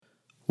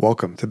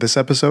Welcome to this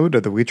episode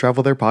of the We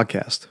Travel There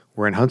podcast.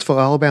 We're in Huntsville,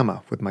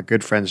 Alabama with my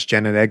good friends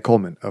Jen and Ed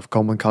Coleman of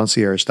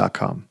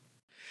ColemanConcierge.com.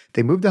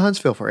 They moved to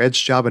Huntsville for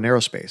Ed's job in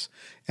aerospace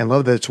and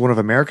love that it's one of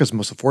America's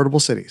most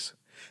affordable cities.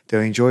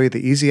 They enjoy the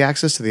easy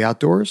access to the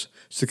outdoors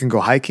so they can go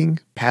hiking,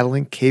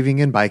 paddling,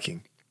 caving, and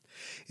biking.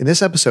 In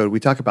this episode,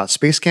 we talk about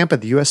Space Camp at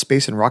the U.S.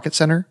 Space and Rocket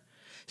Center,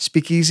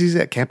 speakeasies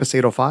at Campus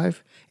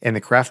 805, and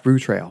the Craft Brew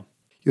Trail.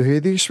 You'll hear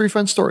these three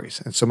fun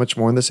stories and so much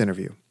more in this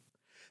interview.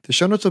 The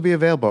show notes will be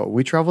available at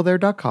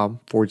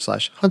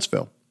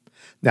wetravelthere.com/Huntsville.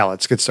 Now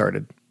let's get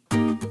started.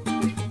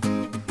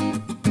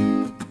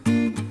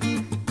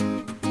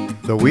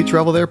 The We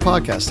Travel There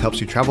podcast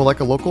helps you travel like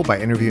a local by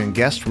interviewing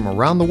guests from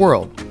around the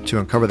world to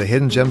uncover the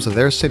hidden gems of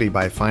their city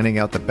by finding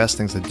out the best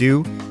things to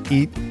do,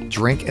 eat,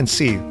 drink, and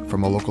see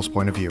from a local's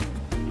point of view.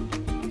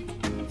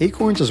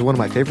 Acorns is one of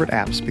my favorite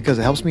apps because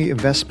it helps me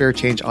invest spare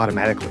change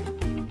automatically.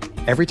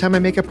 Every time I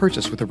make a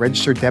purchase with a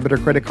registered debit or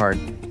credit card,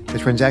 the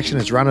transaction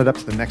is rounded up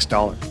to the next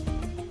dollar.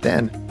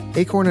 Then,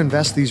 Acorn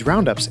invests these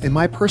roundups in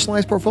my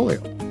personalized portfolio.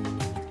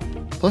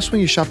 Plus,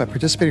 when you shop at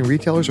participating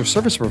retailers or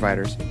service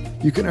providers,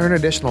 you can earn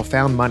additional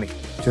found money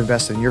to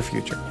invest in your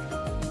future.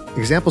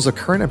 Examples of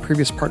current and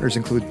previous partners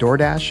include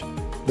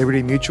DoorDash,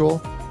 Liberty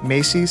Mutual,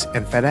 Macy's,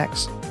 and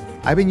FedEx.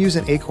 I've been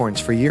using Acorns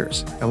for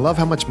years and love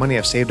how much money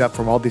I've saved up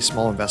from all these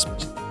small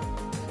investments.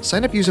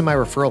 Sign up using my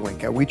referral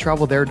link at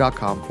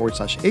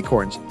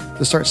wetravelthere.com/acorns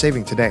to start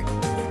saving today.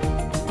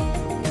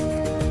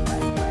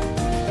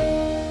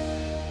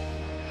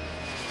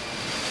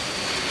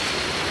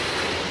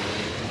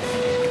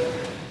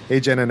 Hey,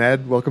 Jen and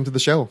Ed, welcome to the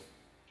show.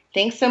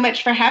 Thanks so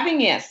much for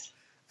having us.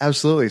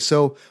 Absolutely.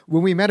 So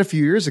when we met a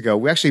few years ago,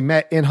 we actually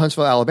met in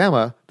Huntsville,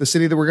 Alabama, the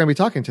city that we're going to be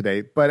talking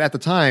today. But at the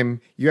time,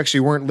 you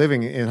actually weren't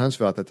living in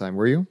Huntsville at the time,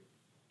 were you?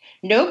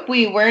 Nope,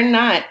 we were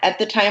not. At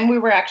the time, we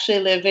were actually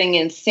living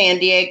in San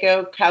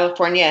Diego,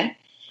 California.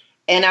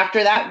 And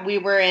after that, we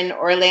were in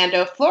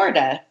Orlando,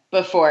 Florida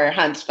before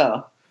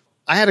Huntsville.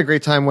 I had a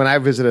great time when I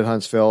visited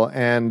Huntsville.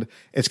 And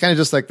it's kind of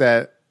just like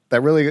that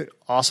really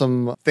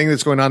awesome thing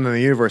that's going on in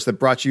the universe that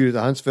brought you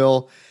to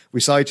Huntsville. We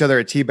saw each other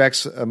at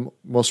T-Bex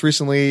most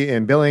recently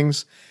in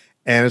Billings.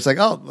 And it's like,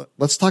 oh,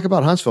 let's talk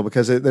about Huntsville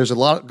because there's a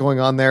lot going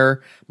on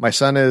there. My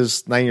son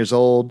is 9 years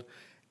old,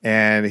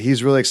 and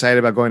he's really excited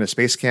about going to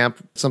space camp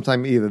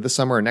sometime either this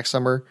summer or next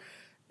summer.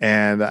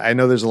 And I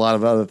know there's a lot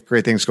of other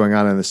great things going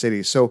on in the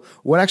city. So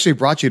what actually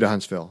brought you to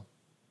Huntsville?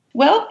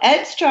 Well,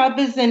 Ed's job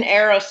is in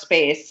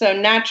aerospace. So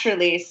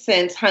naturally,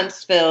 since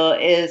Huntsville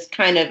is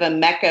kind of a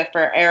mecca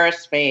for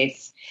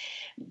aerospace,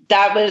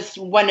 that was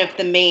one of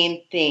the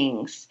main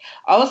things.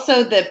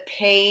 Also, the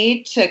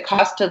pay to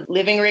cost of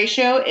living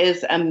ratio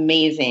is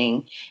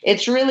amazing.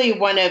 It's really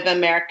one of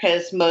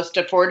America's most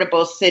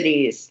affordable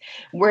cities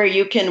where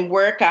you can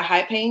work a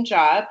high-paying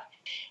job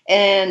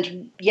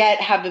and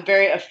yet have a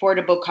very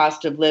affordable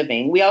cost of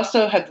living. We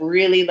also have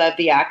really loved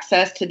the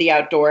access to the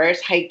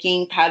outdoors,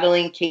 hiking,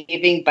 paddling,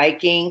 caving,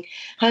 biking.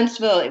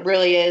 Huntsville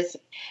really is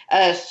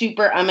a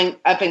super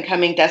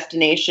up-and-coming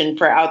destination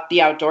for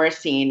the outdoor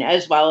scene,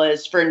 as well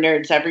as for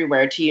nerds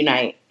everywhere to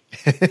unite.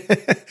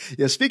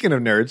 Yeah, speaking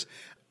of nerds,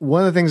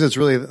 one of the things that's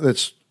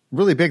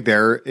really big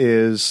there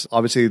is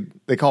obviously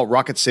they call it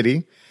Rocket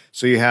City.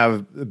 So you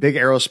have a big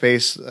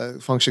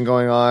aerospace function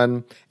going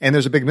on, and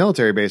there's a big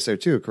military base there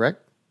too,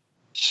 correct?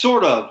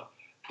 Sort of.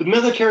 The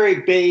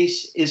military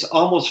base is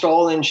almost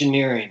all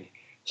engineering.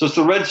 So it's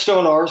the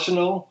Redstone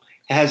Arsenal.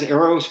 It has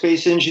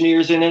aerospace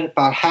engineers in it.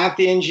 About half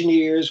the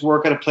engineers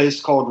work at a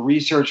place called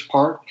Research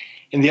Park,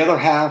 and the other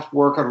half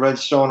work at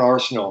Redstone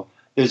Arsenal.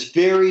 There's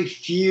very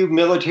few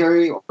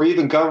military or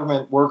even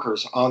government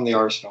workers on the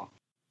arsenal.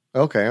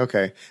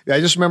 Okay. Yeah, I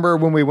just remember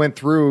when we went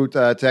through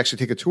to actually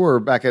take a tour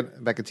back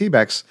at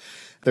T-Bex,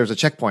 there was a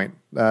checkpoint.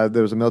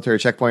 There was a military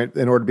checkpoint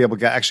in order to be able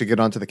to actually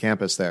get onto the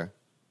campus there.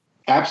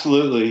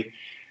 Absolutely.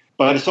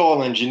 But it's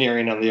all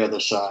engineering on the other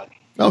side.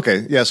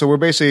 Okay. Yeah. So we're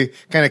basically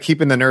kind of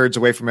keeping the nerds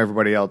away from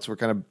everybody else. We're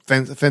kind of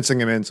fencing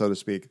them in, so to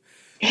speak.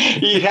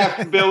 You'd have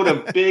to build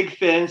a big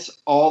fence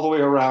all the way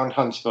around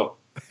Huntsville.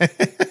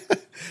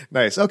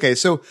 Nice. Okay.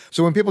 So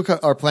when people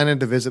are planning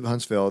to visit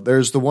Huntsville,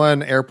 there's the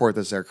one airport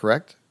that's there,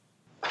 correct?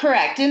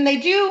 Correct. And they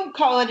do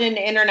call it an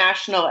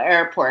international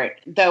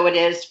airport, though it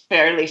is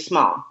fairly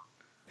small.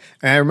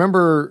 And I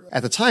remember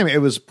at the time it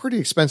was pretty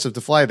expensive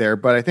to fly there,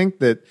 but I think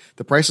that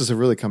the prices have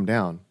really come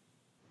down.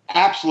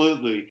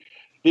 Absolutely.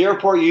 The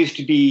airport used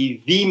to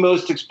be the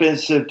most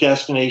expensive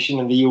destination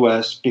in the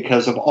U.S.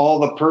 because of all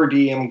the per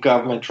diem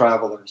government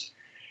travelers.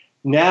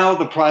 Now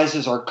the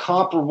prices are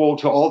comparable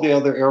to all the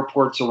other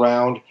airports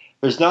around.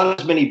 There's not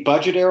as many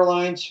budget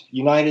airlines,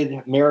 United,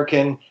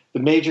 American, the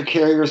major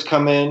carriers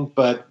come in,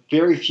 but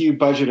very few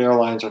budget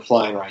airlines are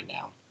flying right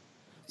now.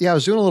 Yeah, I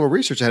was doing a little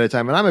research ahead of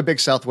time, and I'm a big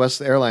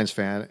Southwest Airlines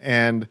fan,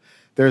 and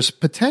there's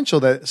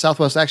potential that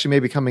Southwest actually may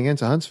be coming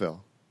into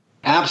Huntsville.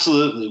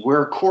 Absolutely.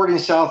 We're courting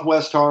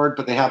Southwest hard,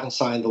 but they haven't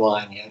signed the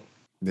line yet.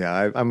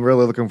 Yeah, I'm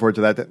really looking forward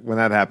to that when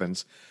that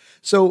happens.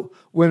 So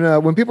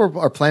when people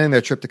are planning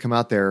their trip to come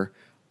out there,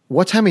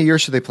 what time of year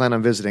should they plan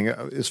on visiting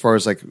as far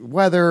as like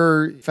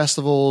weather,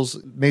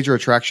 festivals, major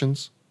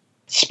attractions?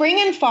 Spring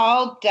and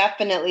fall,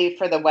 definitely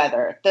for the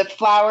weather. The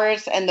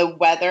flowers and the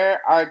weather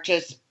are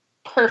just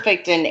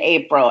perfect in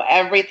April.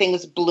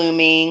 Everything's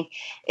blooming.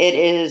 It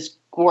is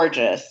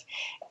gorgeous.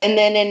 And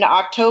then in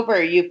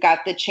October, you've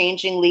got the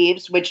changing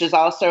leaves, which is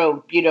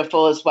also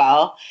beautiful as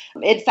well.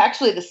 It's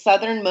actually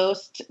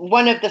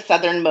one of the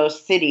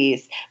southernmost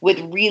cities with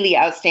really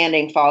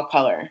outstanding fall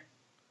color.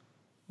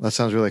 That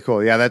sounds really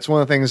cool. Yeah, that's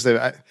one of the things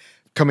that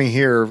coming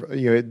here,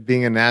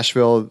 being in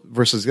Nashville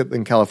versus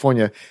in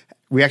California,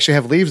 we actually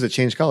have leaves that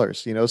change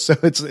colors, so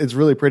it's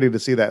really pretty to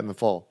see that in the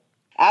fall.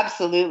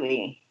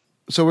 Absolutely.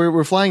 So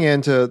we're flying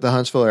into the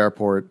Huntsville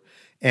airport,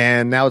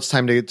 and now it's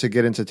time to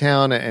get into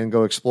town and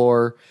go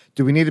explore.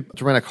 Do we need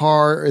to rent a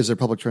car? Is there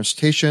public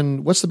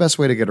transportation? What's the best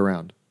way to get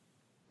around?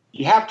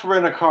 You have to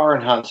rent a car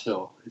in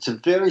Huntsville. It's a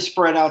very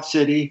spread out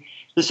city.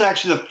 This is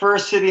actually the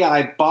first city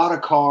I bought a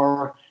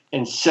car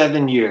in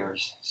 7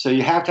 years. So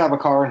you have to have a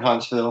car in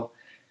Huntsville.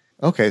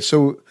 Okay,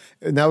 so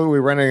now that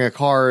we're renting a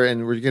car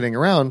and we're getting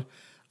around,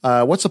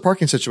 what's the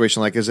parking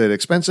situation like? Is it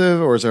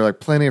expensive, or is there like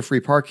plenty of free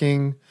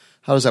parking?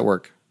 How does that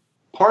work?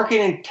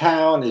 Parking in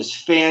town is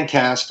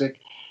fantastic.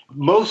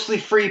 Mostly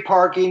free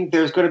parking.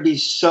 There's going to be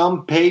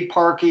some paid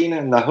parking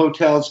in the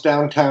hotels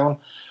downtown,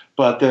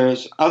 but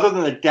there's, other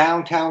than the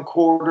downtown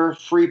quarter,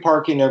 free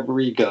parking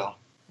everywhere you go.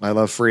 I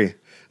love free.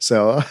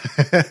 So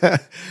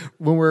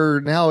when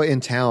we're now in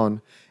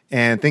town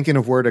and thinking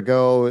of where to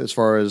go as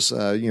far as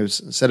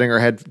setting our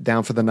head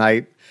down for the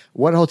night,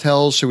 what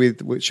hotels should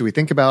we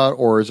think about,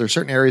 or is there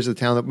certain areas of the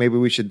town that maybe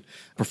we should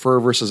prefer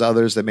versus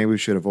others that maybe we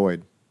should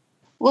avoid?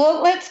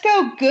 Well, let's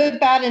go good,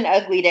 bad, and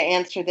ugly to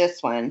answer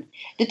this one.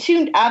 The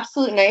two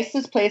absolute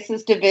nicest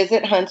places to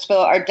visit Huntsville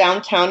are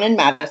downtown and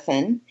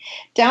Madison.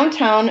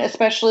 Downtown,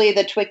 especially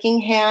the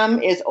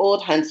Twickenham, is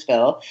old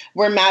Huntsville,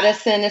 where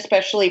Madison,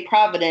 especially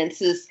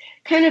Providence, is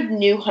kind of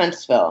new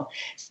Huntsville.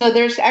 So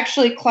there's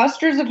actually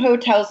clusters of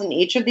hotels in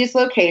each of these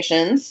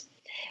locations.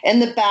 And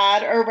the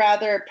bad, or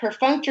rather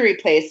perfunctory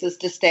places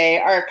to stay,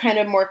 are kind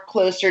of more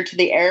closer to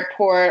the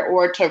airport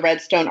or to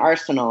Redstone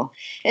Arsenal.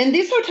 And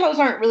these hotels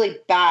aren't really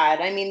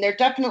bad. I mean, they're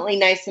definitely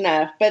nice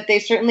enough, but they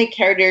certainly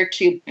cater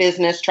to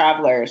business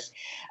travelers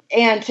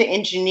and to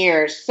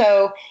engineers.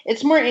 So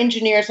it's more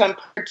engineers on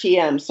per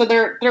diem. So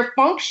they're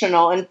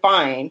functional and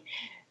fine,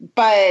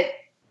 but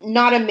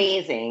not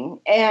amazing.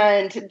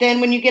 And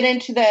then when you get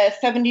into the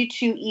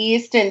 72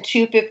 East and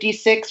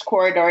 256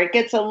 corridor, it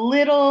gets a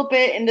little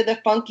bit into the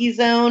funky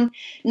zone.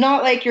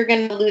 Not like you're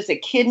going to lose a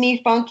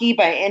kidney funky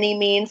by any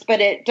means, but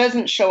it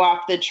doesn't show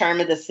off the charm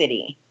of the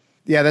city.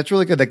 Yeah, that's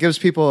really good. That gives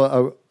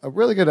people a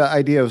really good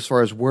idea as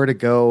far as where to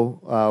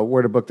go,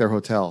 where to book their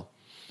hotel.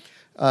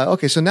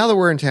 Okay, so now that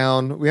we're in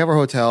town, we have our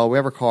hotel, we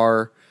have our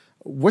car.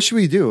 What should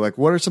we do? Like,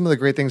 what are some of the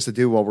great things to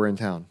do while we're in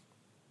town?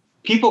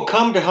 People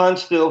come to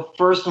Huntsville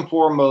first and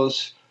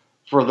foremost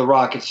for the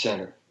Rocket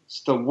Center. It's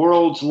the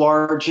world's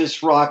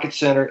largest rocket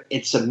center.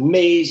 It's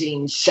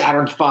amazing.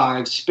 Saturn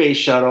V space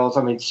shuttles.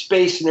 I mean,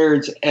 space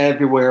nerds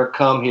everywhere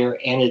come here,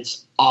 and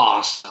it's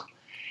awesome.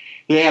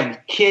 They have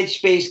kids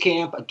space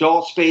camp,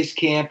 adult space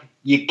camp.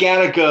 You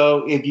gotta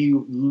go if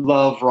you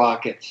love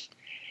rockets.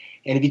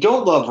 And if you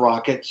don't love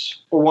rockets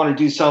or want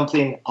to do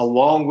something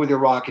along with your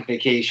rocket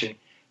vacation,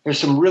 there's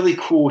some really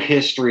cool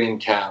history in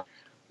town.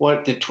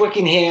 The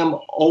Twickenham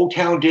Old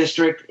Town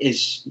District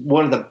is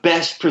one of the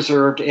best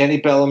preserved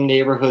antebellum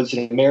neighborhoods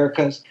in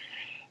America.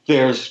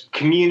 There's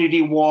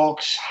community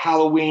walks,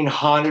 Halloween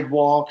haunted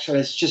walks, and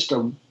it's just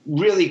a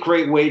really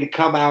great way to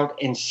come out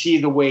and see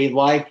the way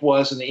life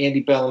was in the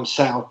antebellum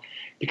South,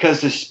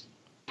 because this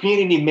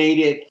community made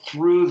it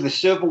through the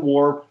Civil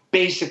War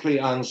basically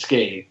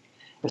unscathed.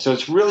 And so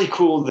it's really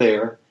cool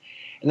there.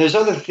 And there's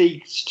other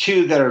things,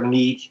 too, that are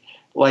neat,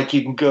 like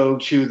you can go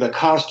to the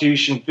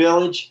Constitution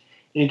Village,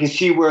 and you can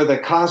see where the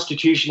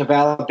Constitution of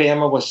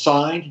Alabama was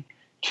signed.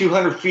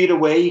 200 feet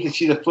away, you can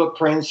see the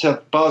footprints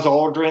of Buzz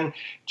Aldrin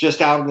just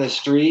out in the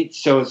street.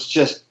 So it's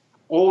just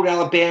old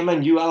Alabama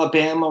and new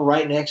Alabama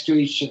right next to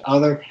each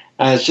other.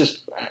 It's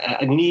just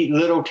a neat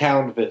little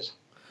town to visit.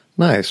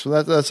 Nice.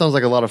 Well, that sounds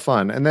like a lot of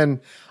fun. And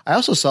then I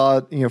also saw,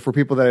 for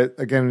people that,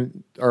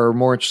 again, are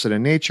more interested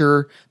in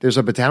nature, there's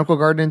a botanical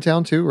garden in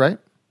town too, right?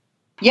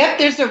 Yep,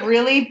 there's a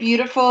really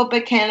beautiful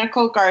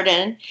botanical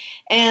garden.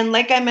 And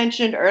like I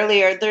mentioned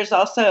earlier, there's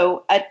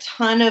also a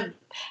ton of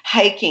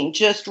hiking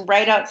just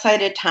right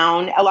outside of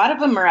town. A lot of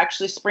them are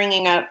actually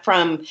springing up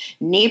from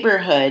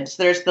neighborhoods.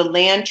 There's the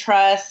Land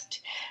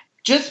Trust,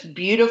 just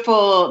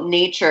beautiful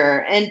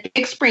nature. And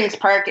Big Springs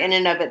Park in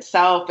and of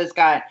itself has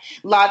got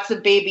lots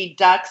of baby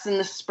ducks in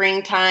the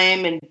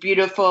springtime and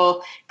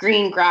beautiful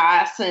green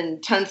grass,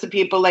 and tons of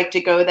people like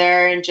to go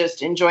there and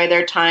just enjoy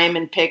their time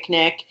and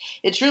picnic.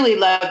 It's really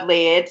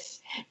lovely.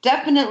 It's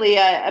definitely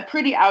a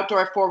pretty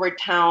outdoor forward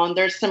town.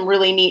 There's some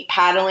really neat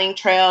paddling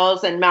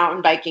trails, and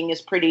mountain biking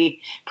is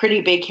pretty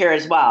big here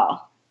as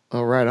well.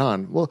 Oh, right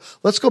on. Well,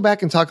 let's go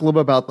back and talk a little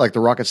bit about like the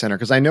Rocket Center,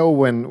 because I know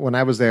when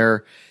I was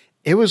there,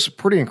 it was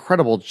pretty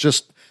incredible.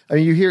 Just, I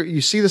mean, you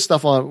see the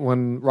stuff on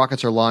when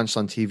rockets are launched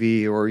on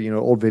TV or,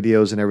 old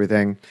videos and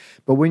everything.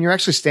 But when you're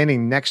actually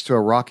standing next to a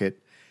rocket,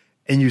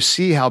 and you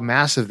see how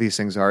massive these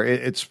things are.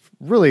 It's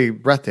really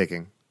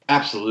breathtaking.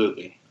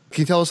 Absolutely.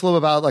 Can you tell us a little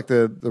bit about like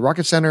the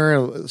Rocket Center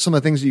and some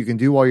of the things that you can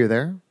do while you're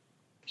there?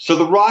 So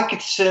the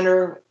Rocket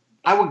Center,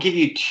 I will give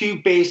you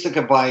two basic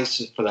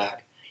advices for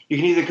that. You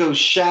can either go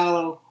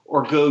shallow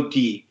or go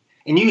deep.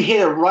 And you hit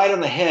it right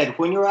on the head.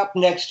 When you're up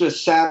next to a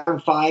Saturn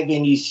V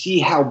and you see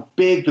how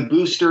big the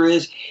booster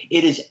is,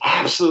 it is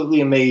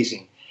absolutely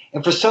amazing.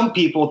 And for some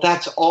people,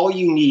 that's all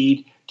you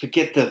need to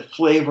get the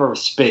flavor of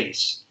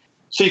space.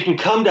 So you can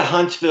come to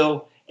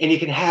Huntsville and you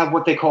can have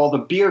what they call the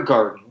beer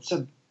garden. It's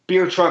a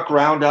beer truck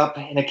roundup,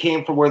 and it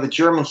came from where the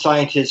German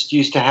scientists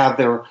used to have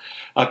their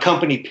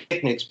company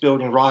picnics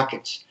building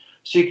rockets.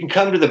 So you can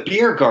come to the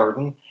beer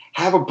garden,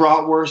 have a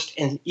bratwurst,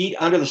 and eat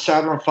under the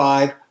Saturn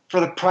V for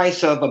the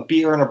price of a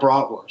beer and a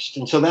bratwurst.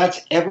 And so that's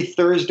every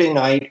Thursday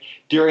night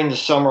during the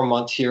summer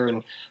months here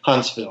in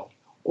Huntsville.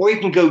 Or you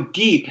can go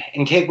deep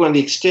and take one of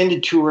the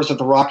extended tours at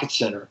the Rocket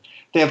Center.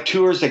 They have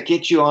tours that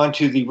get you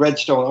onto the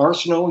Redstone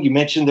Arsenal. You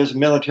mentioned there's a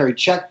military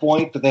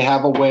checkpoint, but they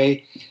have a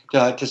way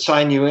to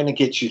sign you in and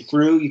get you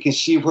through. You can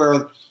see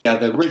where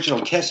the original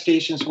test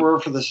stations were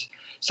for the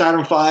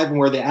Saturn V and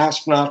where the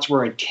astronauts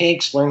were in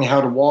tanks learning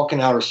how to walk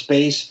in outer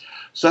space.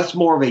 So that's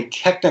more of a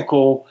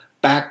technical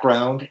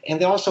background. And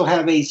they also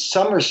have a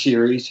summer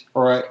series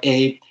or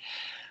a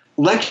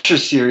lecture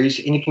series,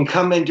 and you can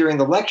come in during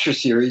the lecture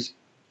series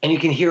and you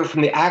can hear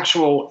from the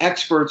actual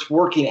experts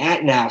working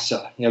at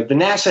NASA. You know, the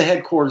NASA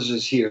headquarters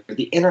is here.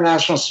 The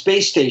International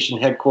Space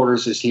Station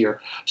headquarters is here.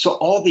 So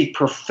all the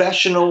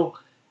professional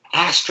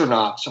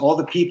astronauts, all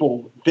the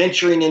people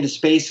venturing into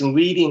space and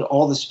leading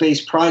all the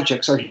space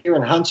projects are here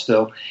in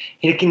Huntsville.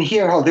 And you can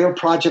hear how their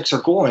projects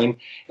are going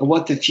and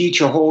what the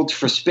future holds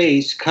for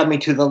space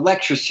coming to the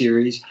lecture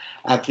series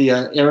at the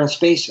Air and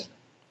Space Center.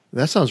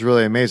 That sounds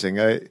really amazing.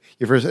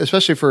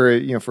 Especially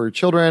for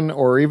children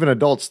or even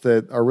adults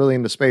that are really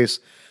into space,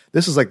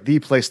 this is like the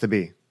place to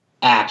be.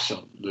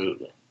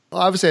 Absolutely.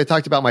 Well, obviously, I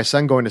talked about my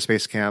son going to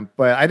space camp,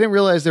 but I didn't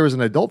realize there was an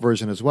adult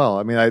version as well.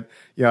 I mean,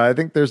 I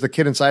think there's the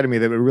kid inside of me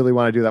that would really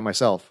want to do that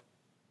myself.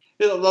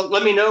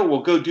 Let me know.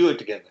 We'll go do it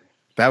together.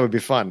 That would be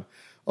fun.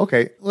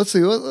 Okay, let's see.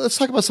 Let's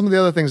talk about some of the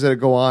other things that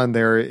go on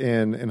there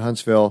in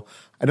Huntsville.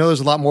 I know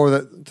there's a lot more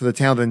to the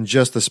town than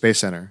just the Space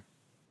Center.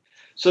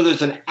 So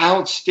there's an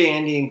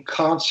outstanding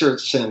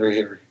concert center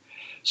here.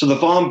 So the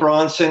Von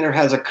Braun Center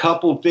has a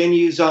couple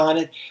venues on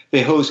it.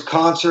 They host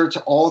concerts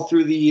all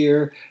through the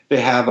year. They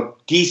have a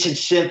decent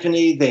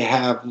symphony. They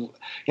have,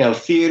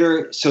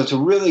 theater. So it's a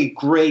really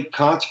great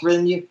concert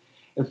venue.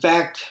 In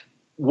fact,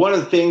 one of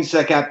the things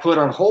that got put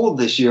on hold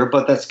this year,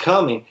 but that's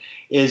coming,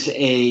 is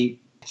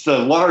it's the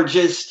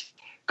largest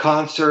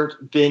concert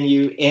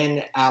venue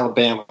in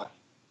Alabama.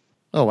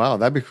 Oh, wow.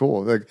 That'd be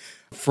cool. Like,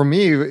 for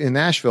me in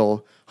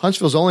Nashville,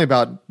 Huntsville's only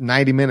about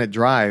 90-minute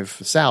drive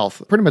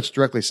south, pretty much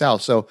directly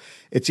south. So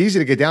it's easy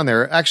to get down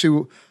there.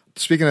 Actually,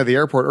 speaking of the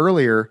airport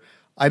earlier,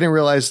 I didn't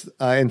realize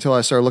until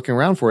I started looking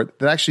around for it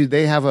that actually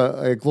they have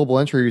a global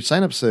entry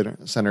sign-up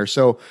center.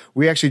 So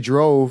we actually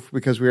drove,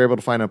 because we were able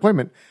to find an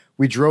appointment,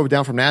 we drove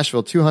down from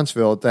Nashville to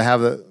Huntsville to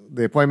have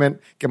the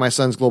appointment, get my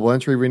son's global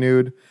entry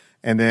renewed,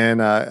 and then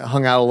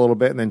hung out a little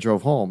bit and then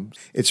drove home.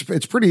 It's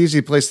a pretty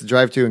easy place to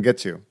drive to and get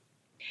to.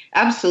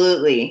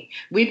 Absolutely.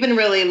 We've been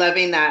really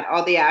loving that,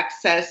 all the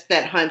access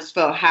that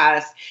Huntsville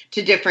has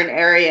to different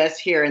areas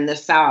here in the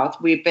South.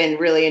 We've been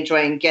really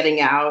enjoying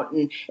getting out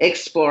and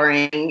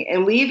exploring.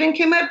 And we even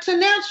came up to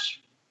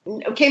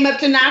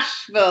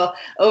Nashville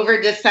over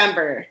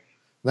December.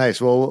 Nice.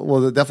 Well,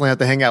 we'll definitely have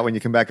to hang out when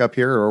you come back up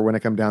here or when I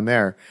come down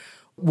there.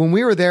 When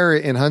we were there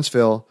in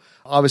Huntsville,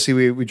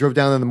 obviously we drove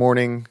down in the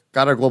morning,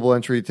 got our global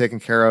entry taken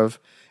care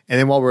of. And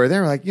then while we were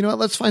there, we're like,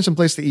 let's find some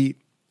place to eat.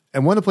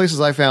 And one of the places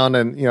I found,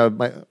 and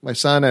my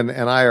son and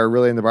I are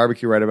really into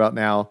barbecue right about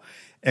now,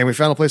 and we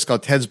found a place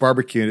called Ted's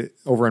Barbecue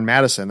over in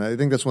Madison. I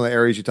think that's one of the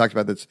areas you talked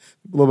about that's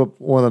a little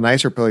bit one of the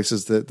nicer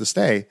places to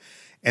stay.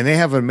 And they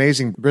have an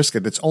amazing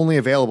brisket that's only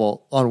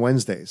available on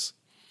Wednesdays.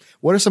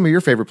 What are some of your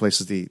favorite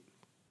places to eat?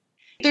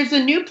 There's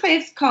a new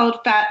place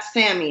called Fat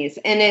Sammy's,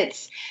 and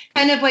it's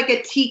kind of like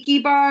a tiki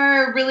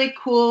bar, really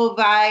cool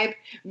vibe,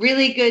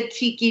 really good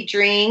tiki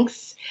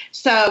drinks.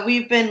 So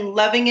we've been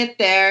loving it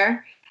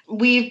there.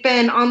 We've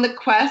been on the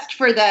quest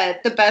for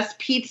the best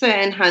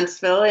pizza in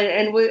Huntsville,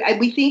 and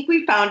we think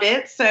we found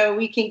it, so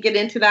we can get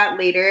into that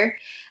later.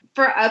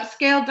 For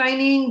upscale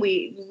dining,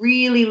 we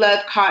really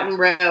love Cotton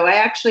Row. I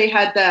actually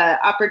had the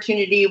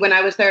opportunity when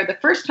I was there the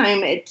first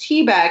time at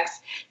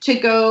T-Bex to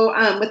go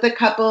with a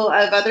couple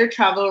of other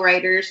travel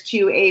writers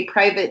to a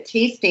private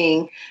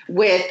tasting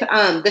with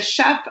the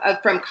chef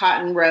from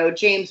Cotton Row,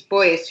 James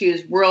Boyce,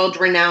 who's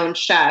world-renowned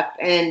chef.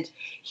 And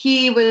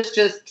he was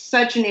just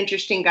such an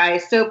interesting guy,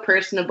 so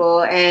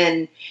personable,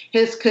 and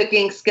his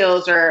cooking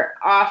skills are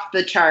off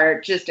the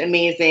chart, just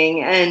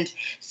amazing. And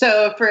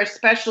so for a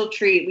special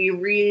treat, we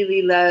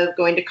really love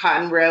going to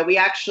Cotton Row. We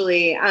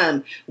actually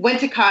went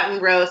to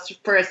Cotton Row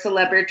for a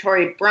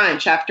celebratory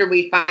brunch after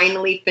we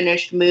finally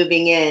finished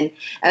moving in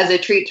as a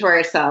treat to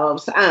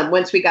ourselves.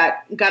 Once we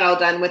got all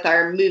done with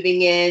our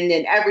moving in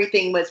and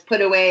everything was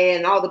put away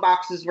and all the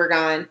boxes were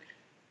gone.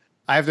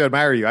 I have to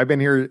admire you. I've been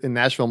here in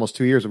Nashville almost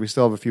 2 years, and we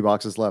still have a few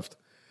boxes left.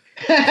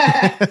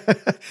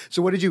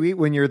 So what did you eat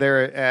when you were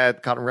there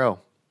at Cotton Row?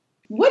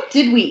 What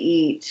did we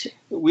eat?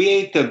 We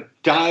ate the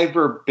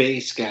Diver Bay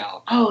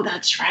scallop. Oh,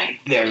 that's right.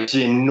 There's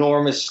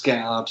enormous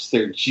scallops.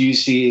 They're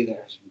juicy.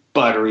 They're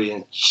buttery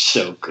and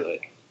so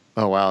good.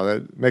 Oh, wow.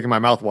 That's making my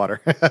mouth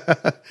water.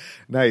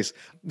 Nice.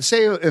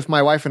 Say if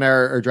my wife and I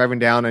are driving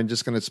down and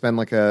just going to spend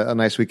like a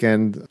nice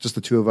weekend, just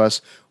the two of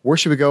us, where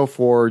should we go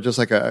for just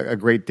like a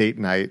great date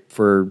night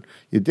for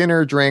your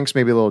dinner, drinks,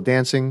 maybe a little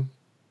dancing?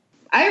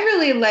 I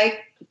really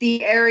like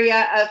the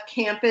area of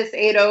Campus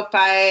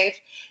 805.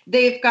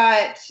 They've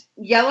got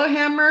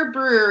Yellowhammer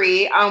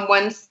Brewery on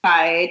one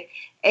side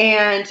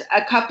and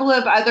a couple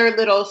of other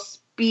little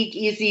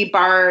speakeasy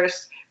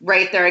bars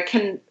right there. I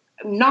can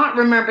not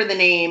remember the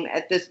name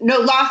at this. No,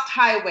 Lost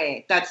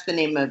Highway. That's the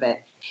name of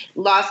it.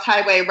 Lost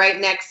Highway right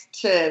next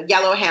to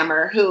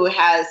Yellowhammer, who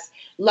has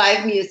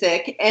live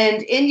music.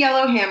 And in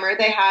Yellowhammer,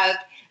 they have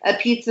a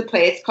pizza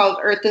place called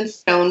Earth and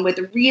Stone with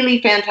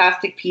really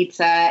fantastic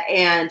pizza,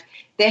 and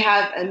they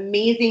have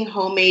amazing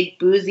homemade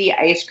boozy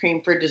ice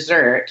cream for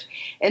dessert.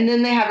 And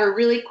then they have a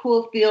really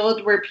cool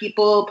field where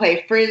people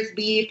play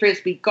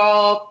frisbee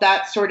golf,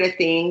 that sort of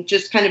thing,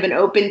 just kind of an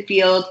open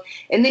field.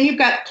 And then you've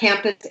got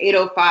Campus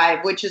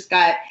 805, which has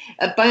got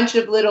a bunch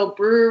of little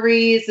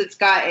breweries. It's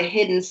got a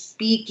hidden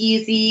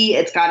speakeasy.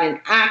 It's got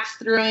an axe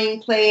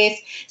throwing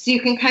place. So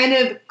you can kind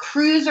of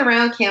cruise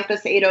around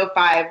Campus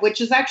 805, which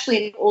is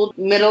actually an old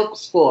middle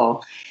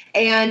school.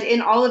 And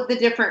in all of the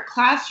different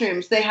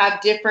classrooms, they have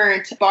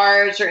different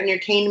bars or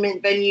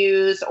entertainment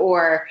venues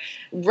or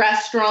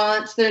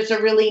restaurants. There's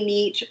a really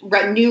neat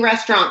new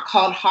restaurant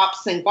called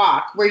Hops and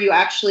Guac, where you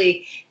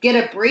actually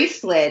get a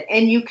bracelet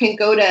and you can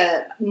go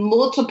to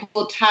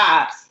multiple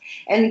taps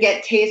and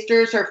get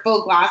tasters or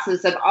full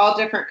glasses of all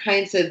different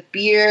kinds of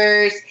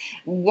beers,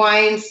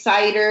 wine,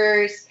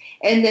 ciders,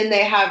 and then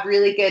they have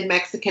really good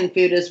Mexican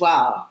food as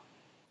well.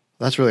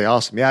 That's really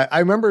awesome. Yeah, I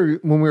remember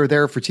when we were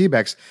there for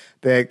TBEX,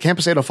 the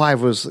Campus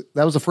 805 was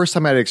the first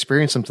time I'd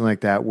experienced something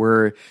like that,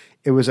 where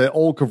it was an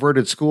old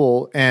converted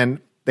school and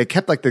they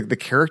kept like the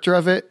character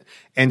of it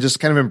and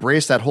just kind of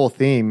embraced that whole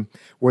theme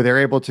where they're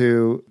able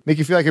to make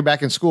you feel like you're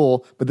back in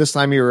school, but this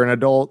time you're an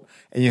adult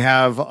and you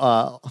have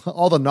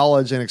all the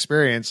knowledge and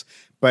experience,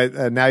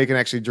 but now you can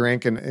actually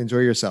drink and enjoy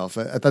yourself.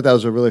 I thought that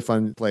was a really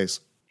fun place.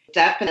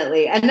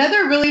 Definitely.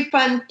 Another really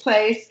fun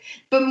place,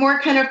 but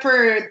more kind of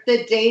for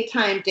the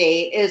daytime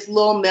date, is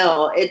Lowell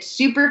Mill. It's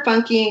super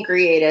funky and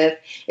creative.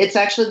 It's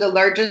actually the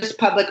largest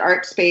public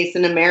art space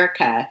in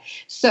America.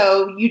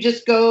 So you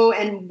just go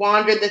and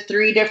wander the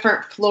 3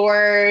 different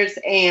floors,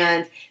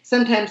 and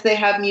sometimes they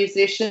have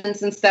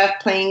musicians and stuff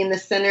playing in the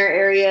center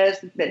areas.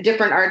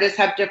 Different artists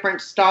have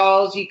different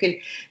stalls. You can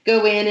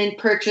go in and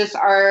purchase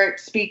art,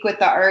 speak with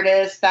the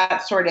artist,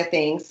 that sort of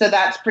thing. So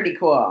that's pretty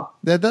cool.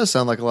 That does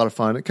sound like a lot of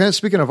fun. Kind of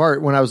speaking of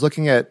art, when I was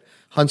looking at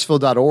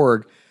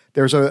Huntsville.org,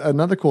 there's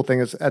another cool thing.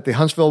 Is at the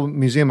Huntsville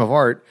Museum of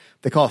Art,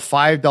 they call it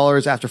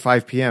 $5 after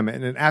 5 p.m.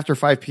 And then after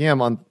 5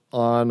 p.m. on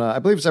I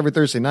believe it's every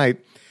Thursday night,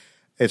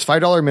 it's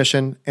 $5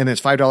 admission, and it's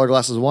 $5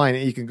 glasses of wine.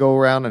 And you can go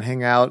around and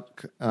hang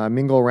out,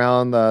 mingle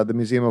around the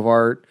Museum of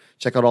Art,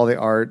 check out all the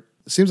art.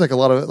 It seems like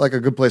a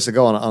good place to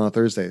go on a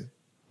Thursday.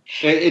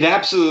 It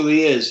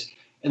absolutely is.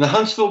 And the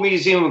Huntsville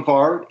Museum of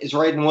Art is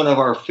right in one of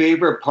our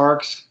favorite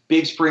parks,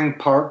 Big Spring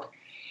Park.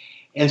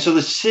 And so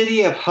the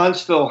city of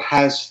Huntsville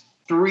has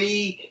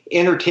 3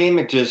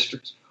 entertainment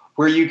districts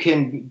where you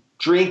can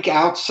drink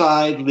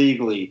outside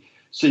legally.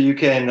 So you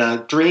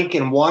can drink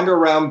and wander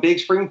around Big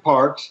Spring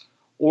Parks,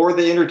 or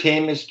the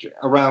entertainment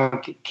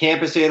around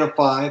Campus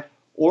 805,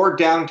 or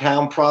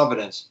downtown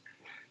Providence.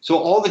 So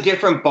all the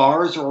different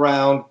bars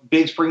around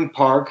Big Spring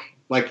Park,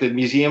 like the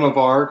Museum of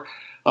Art.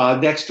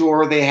 Next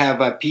door, they have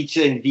a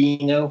Pizza and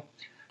Vino.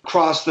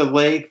 Across the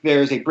lake,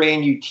 there's a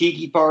brand new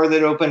tiki bar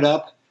that opened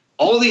up.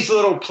 All these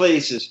little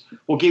places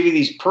will give you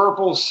these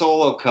purple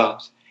Solo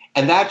cups,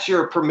 and that's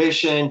your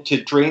permission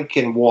to drink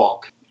and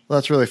walk. Well,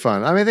 that's really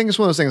fun. I mean, I think it's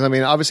one of those things. I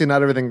mean, obviously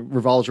not everything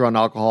revolves around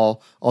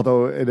alcohol,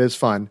 although it is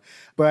fun.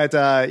 But,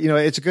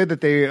 it's good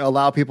that they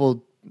allow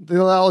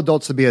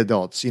adults to be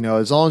adults.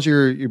 As long as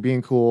you're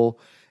being cool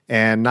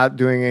and not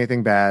doing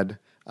anything bad,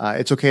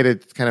 it's okay to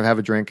kind of have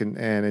a drink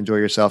and enjoy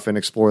yourself and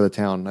explore the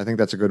town. I think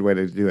that's a good way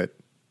to do it.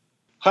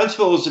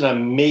 Huntsville is an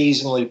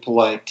amazingly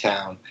polite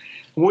town.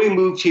 When we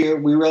moved here,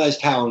 we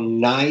realized how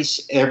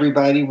nice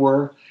everybody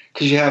were,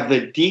 because you have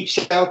the Deep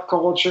South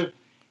culture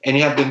and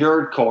you have the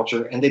nerd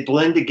culture, and they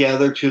blend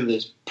together to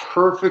this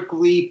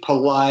perfectly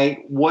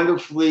polite,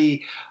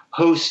 wonderfully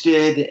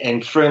hosted,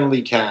 and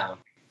friendly town.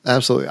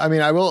 Absolutely. I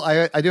mean, I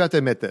do have to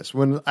admit this.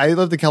 When I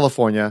lived in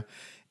California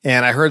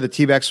and I heard that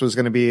TBEX was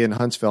going to be in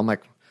Huntsville, I'm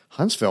like,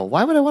 Huntsville?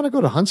 Why would I want to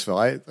go to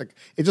Huntsville? It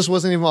just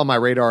wasn't even on my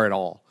radar at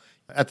all.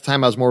 At the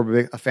time, I was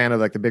more a fan of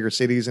like the bigger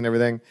cities and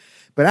everything.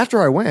 But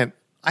after I went,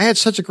 I had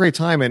such a great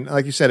time. And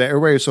like you said,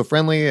 everybody was so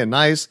friendly and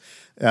nice.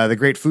 The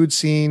great food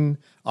scene,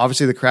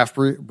 obviously the craft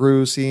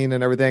brew scene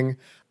and everything.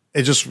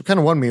 It just kind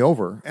of won me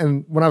over.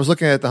 And when I was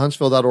looking at the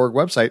Huntsville.org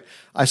website,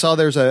 I saw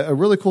there's a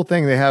really cool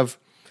thing. They have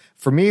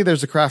For me,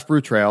 there's a craft brew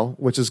trail,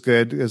 which is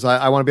good because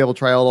I want to be able to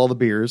try out all the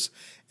beers.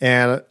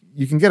 And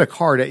you can get a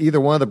card at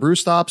either one of the brew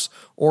stops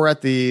or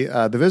at the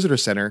visitor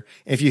center.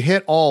 If you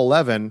hit all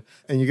 11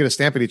 and you get a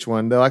stamp at each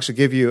one, they'll actually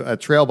give you a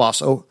Trail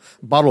Boss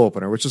bottle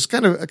opener, which is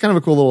kind of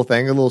a cool little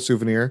thing, a little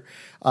souvenir.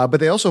 But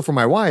they also, for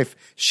my wife,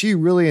 she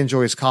really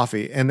enjoys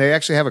coffee, and they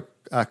actually have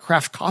a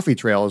craft coffee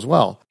trail as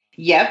well.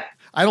 Yep.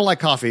 I don't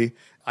like coffee.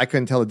 I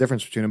couldn't tell the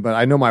difference between them, but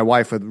I know my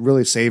wife would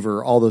really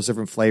savor all those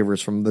different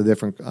flavors from the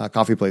different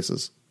coffee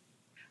places.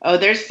 Oh,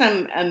 there's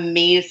some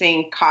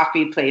amazing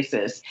coffee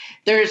places.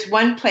 There's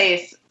one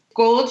place,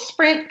 Gold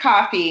Sprint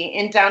Coffee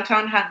in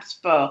downtown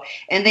Huntsville,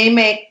 and they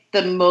make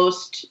the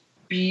most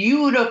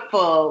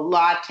beautiful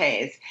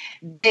lattes.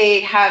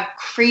 They have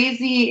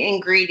crazy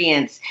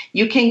ingredients.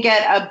 You can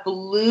get a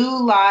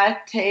blue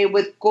latte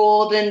with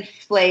golden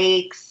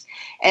flakes,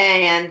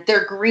 and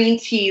their green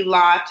tea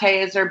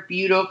lattes are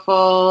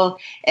beautiful.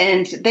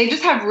 And they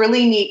just have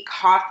really neat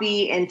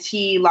coffee and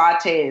tea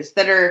lattes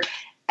that are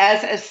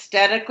as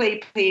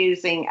aesthetically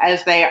pleasing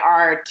as they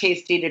are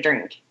tasty to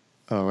drink.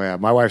 Oh, yeah.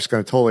 My wife's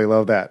going to totally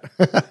love that.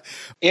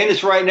 And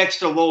it's right next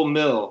to Lowell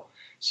Mill.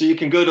 So you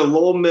can go to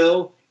Lowell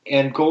Mill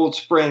and Gold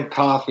Sprint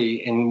Coffee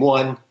in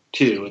 1,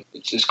 2.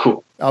 It's just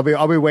cool. I'll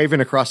be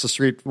waving across the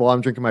street while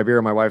I'm drinking my beer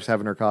and my wife's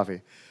having her coffee.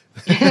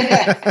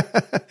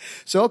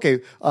 So,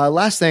 okay.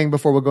 Last thing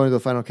before we go into the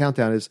final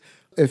countdown is,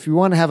 if you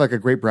want to have like a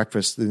great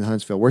breakfast in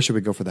Huntsville, where should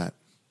we go for that?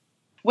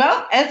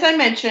 Well, as I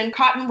mentioned,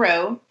 Cotton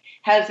Row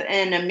has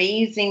an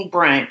amazing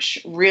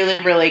brunch,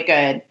 really, really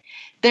good.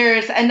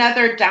 There's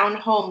another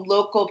down-home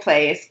local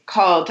place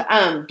called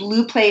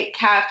Blue Plate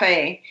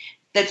Cafe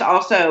that's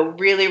also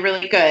really,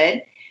 really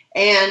good.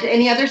 And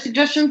any other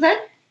suggestions, Ed?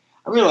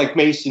 I really like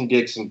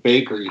Mason-Dixon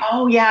Bakery.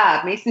 Oh,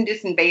 yeah.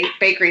 Mason-Dixon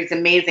Bakery is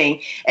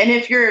amazing. And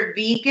if you're a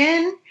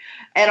vegan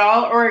at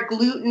all or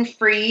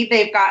gluten-free,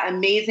 they've got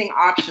amazing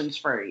options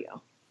for you.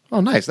 Oh,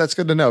 nice. That's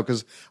good to know,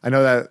 because I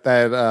know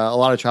that a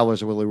lot of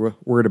travelers are really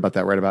worried about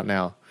that right about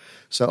now.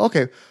 So,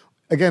 okay.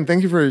 Again,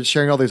 thank you for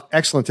sharing all these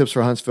excellent tips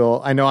for Huntsville.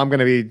 I know I'm going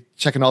to be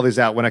checking all these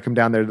out when I come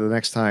down there the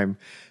next time.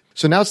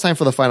 So now it's time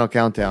for the final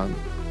countdown.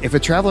 If a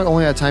traveler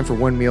only had time for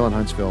one meal in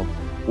Huntsville,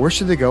 where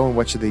should they go and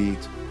what should they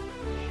eat?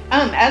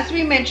 As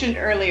we mentioned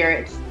earlier,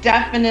 it's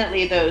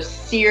definitely those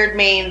seared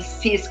Maine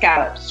sea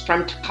scallops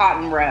from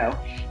Cotton Row.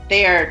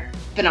 They are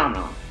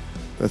phenomenal.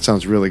 That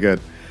sounds really good.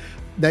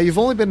 Now, you've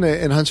only been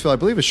in Huntsville, I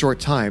believe, a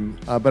short time,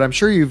 but I'm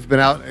sure you've been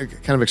out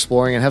kind of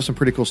exploring and have some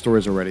pretty cool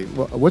stories already.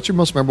 What's your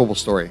most memorable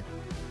story?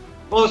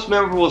 Most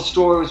memorable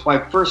story was my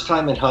first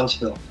time in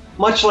Huntsville.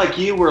 Much like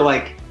you were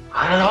like,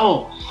 I don't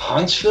know,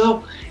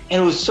 Huntsville?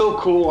 And it was so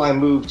cool I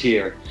moved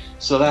here.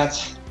 So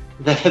that's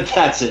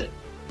it.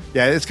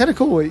 Yeah, it's kind of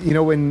cool, you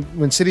know,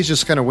 when cities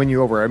just kind of win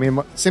you over. I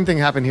mean, same thing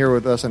happened here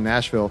with us in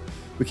Nashville.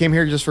 We came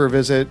here just for a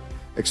visit,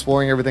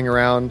 exploring everything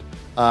around.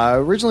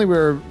 Originally,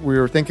 we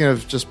were thinking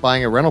of just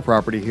buying a rental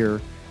property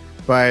here,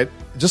 but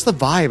just the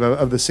vibe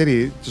of the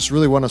city just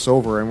really won us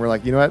over. And we're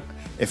like, you know what?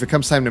 If it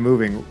comes time to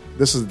moving,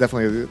 this is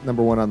definitely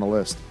number one on the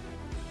list.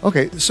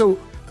 Okay, so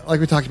like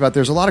we talked about,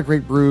 there's a lot of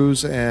great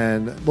brews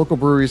and local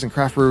breweries and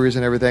craft breweries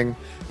and everything.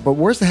 But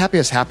where's the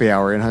happiest happy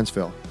hour in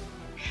Huntsville?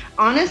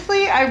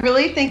 Honestly, I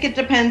really think it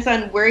depends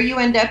on where you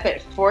end up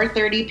at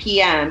 4:30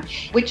 p.m.,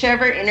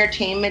 whichever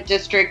entertainment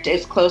district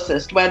is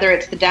closest, whether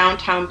it's the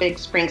downtown Big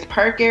Springs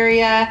Park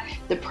area,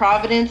 the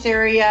Providence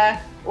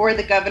area, or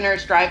the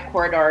Governor's Drive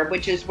corridor,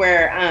 which is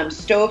where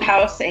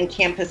Stovehouse and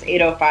Campus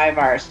 805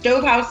 are.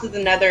 Stovehouse is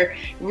another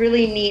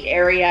really neat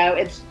area.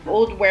 It's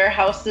old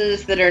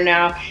warehouses that are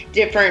now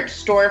different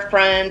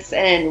storefronts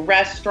and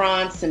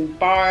restaurants and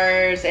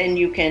bars, and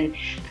you can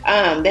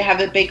they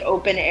have a big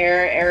open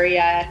air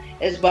area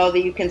as well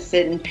that you can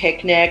sit and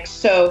picnic.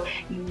 So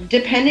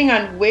depending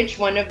on which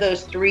one of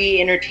those three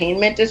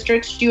entertainment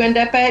districts you end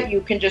up at,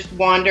 you can just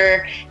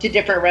wander to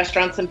different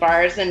restaurants and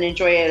bars and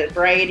enjoy a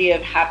variety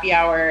of happy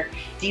hour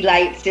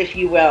delights, if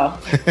you will.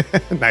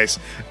 Nice.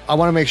 I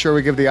want to make sure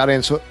we give the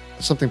audience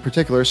something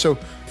particular. So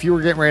if you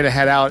were getting ready to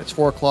head out, it's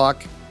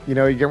 4:00, you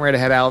know, you're getting ready to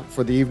head out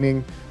for the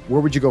evening,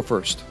 where would you go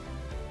first?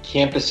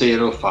 Campus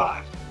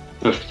 805,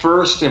 the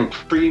first and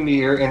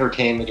premier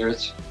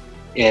entertainment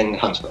in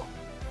Huntsville.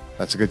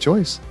 That's a good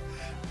choice.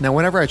 Now,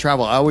 whenever I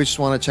travel, I always just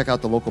want to check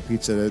out the local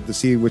pizza to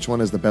see which one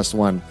is the best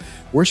one.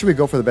 Where should we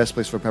go for the best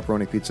place for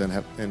pepperoni pizza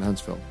in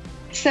Huntsville?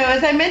 So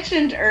as I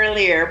mentioned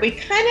earlier, we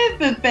kind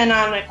of have been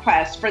on a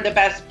quest for the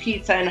best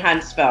pizza in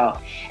Huntsville.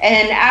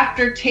 And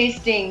after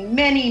tasting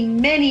many,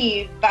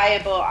 many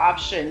viable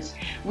options,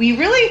 we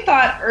really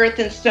thought Earth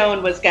and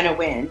Stone was going to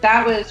win.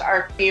 That was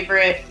our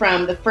favorite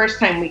from the first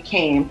time we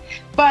came.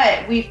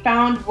 But we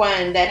found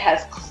one that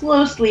has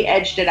closely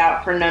edged it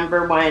out for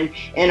number one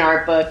in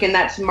our book, and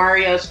that's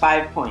Mario's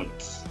 5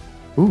 Points.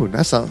 Ooh,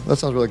 that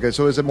sounds really good.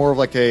 So is it more of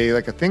like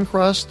a thin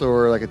crust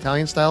or like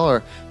Italian style,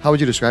 or how would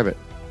you describe it?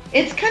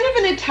 It's kind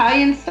of an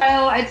Italian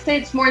style. I'd say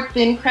it's more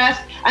thin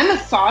crust. I'm a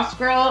sauce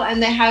girl, and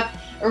they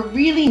have a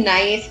really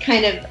nice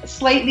kind of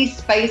slightly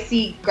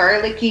spicy,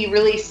 garlicky,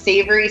 really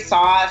savory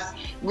sauce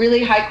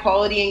really high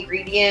quality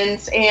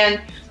ingredients,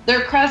 and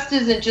their crust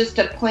isn't just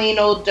a plain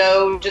old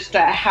dough just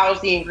to house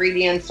the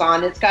ingredients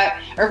on. It's got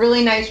a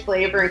really nice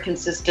flavor and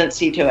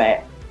consistency to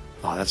it.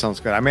 Oh, that sounds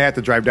good. I may have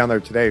to drive down there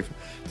today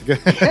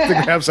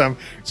to grab some.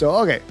 So,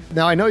 okay.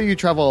 Now, I know you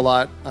travel a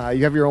lot.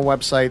 You have your own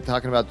website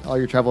talking about all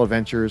your travel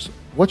adventures.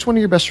 What's one of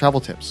your best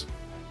travel tips?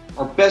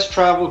 Our best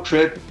travel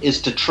trip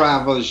is to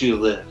travel as you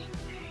live.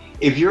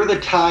 If you're the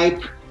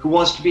type who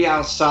wants to be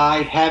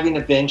outside having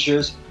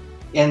adventures,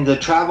 and the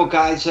travel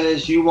guide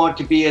says you want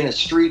to be in a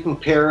street in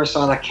Paris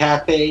on a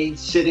cafe,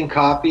 sipping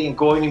coffee and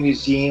going to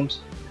museums,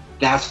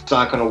 that's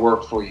not going to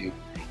work for you.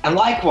 And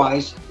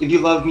likewise, if you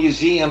love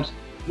museums,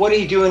 what are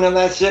you doing on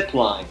that zip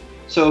line?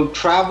 So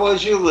travel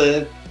as you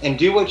live and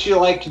do what you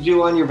like to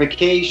do on your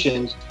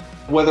vacations,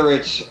 whether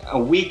it's a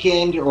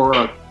weekend or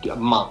a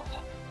month.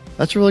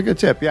 That's a really good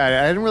tip. Yeah, I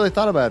hadn't really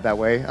thought about it that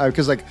way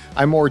because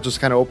I'm more just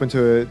kind of open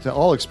to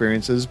all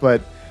experiences,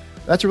 but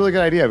that's a really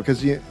good idea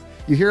because you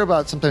hear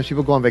about sometimes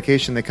people go on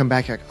vacation, they come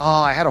back like, oh,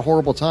 I had a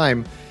horrible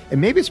time.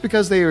 And maybe it's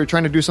because they were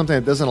trying to do something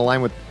that doesn't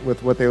align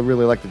with what they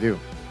really like to do.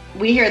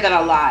 We hear that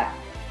a lot.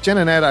 Jen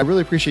and Ed, I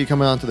really appreciate you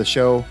coming on to the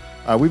show.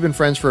 We've been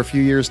friends for a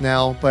few years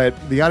now, but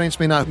the audience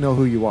may not know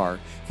who you are.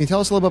 Can you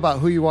tell us a little bit about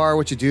who you are,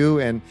 what you do,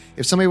 and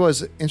if somebody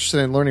was interested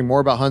in learning more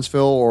about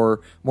Huntsville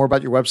or more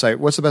about your website,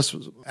 what's the best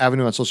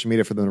avenue on social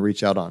media for them to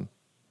reach out on?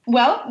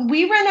 Well,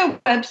 we run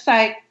a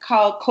website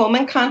called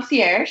Coleman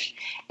Concierge,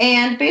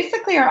 and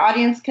basically our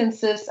audience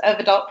consists of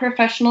adult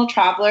professional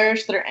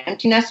travelers that are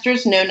empty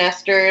nesters, no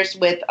nesters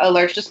with a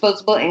large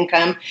disposable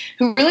income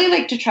who really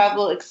like to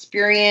travel,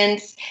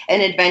 experience,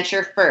 and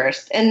adventure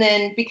first. And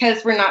then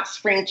because we're not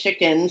spring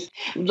chickens,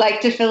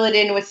 like to fill it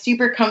in with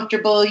super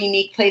comfortable,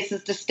 unique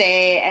places to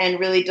stay and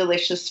really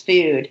delicious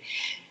food.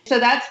 So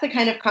that's the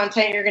kind of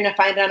content you're going to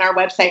find on our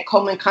website,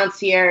 Coleman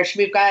Concierge.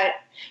 We've got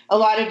a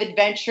lot of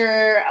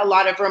adventure, a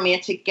lot of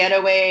romantic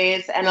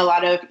getaways, and a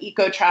lot of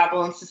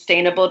eco-travel and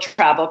sustainable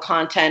travel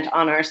content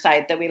on our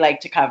site that we like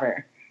to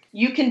cover.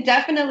 You can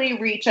definitely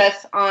reach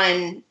us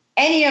on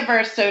any of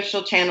our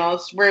social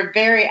channels. We're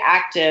very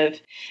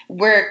active.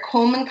 We're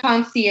Coleman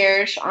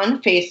Concierge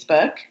on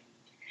Facebook.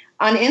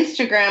 On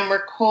Instagram,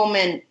 we're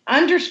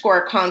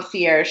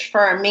Coleman_concierge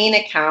for our main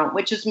account,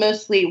 which is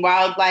mostly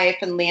wildlife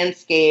and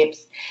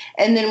landscapes.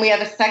 And then we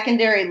have a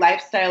secondary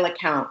lifestyle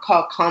account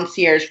called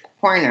Concierge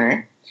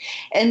Corner.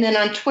 And then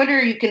on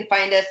Twitter, you can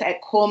find us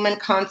at Coleman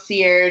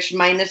Concierge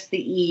minus the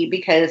E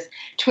because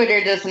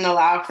Twitter doesn't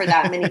allow for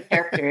that many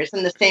characters.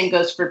 And the same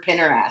goes for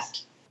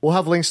Pinterest. We'll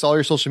have links to all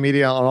your social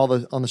media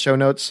on the show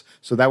notes.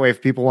 So that way,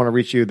 if people want to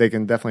reach you, they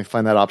can definitely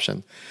find that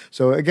option.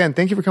 So again,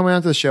 thank you for coming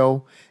on to the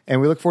show. And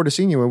we look forward to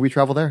seeing you when we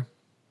travel there.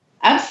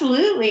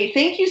 Absolutely.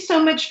 Thank you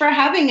so much for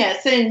having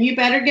us. And you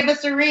better give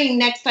us a ring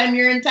next time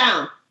you're in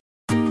town.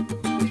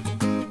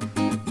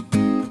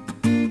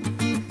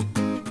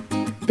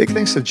 Big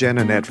thanks to Jen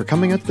and Ed for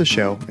coming onto the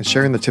show and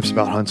sharing the tips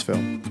about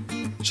Huntsville.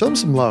 Show them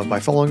some love by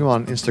following them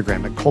on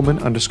Instagram at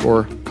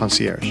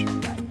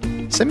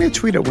Coleman_concierge. Send me a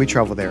tweet at We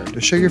Travel There to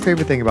share your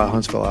favorite thing about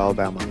Huntsville,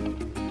 Alabama.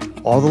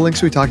 All the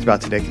links we talked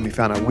about today can be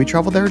found on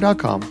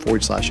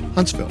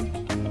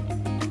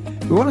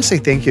wetravelthere.com/Huntsville. We want to say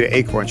thank you to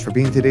Acorns for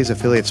being today's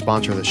affiliate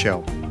sponsor of the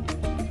show.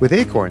 With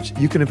Acorns,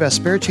 you can invest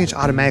spare change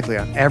automatically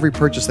on every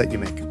purchase that you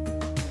make.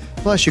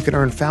 Plus, you can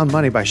earn found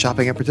money by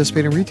shopping at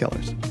participating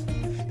retailers.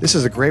 This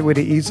is a great way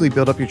to easily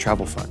build up your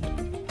travel fund.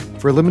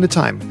 For a limited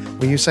time,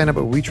 when you sign up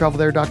at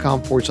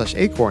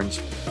wetravelthere.com/Acorns,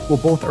 we'll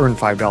both earn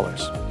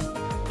 $5.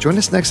 Join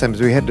us next time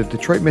as we head to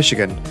Detroit,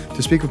 Michigan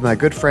to speak with my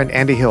good friend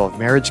Andy Hill of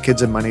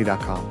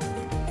MarriageKidsAndMoney.com.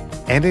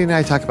 Andy and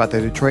I talk about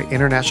the Detroit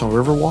International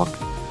Riverwalk,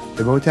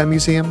 the Motown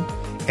Museum,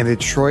 and the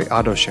Detroit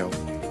Auto Show.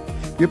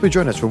 You hope to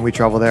join us when we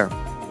travel there.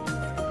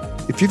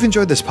 If you've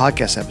enjoyed this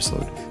podcast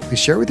episode, please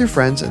share it with your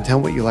friends and tell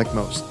them what you like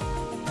most.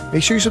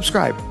 Make sure you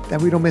subscribe, that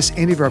way you don't miss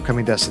any of our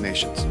upcoming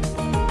destinations.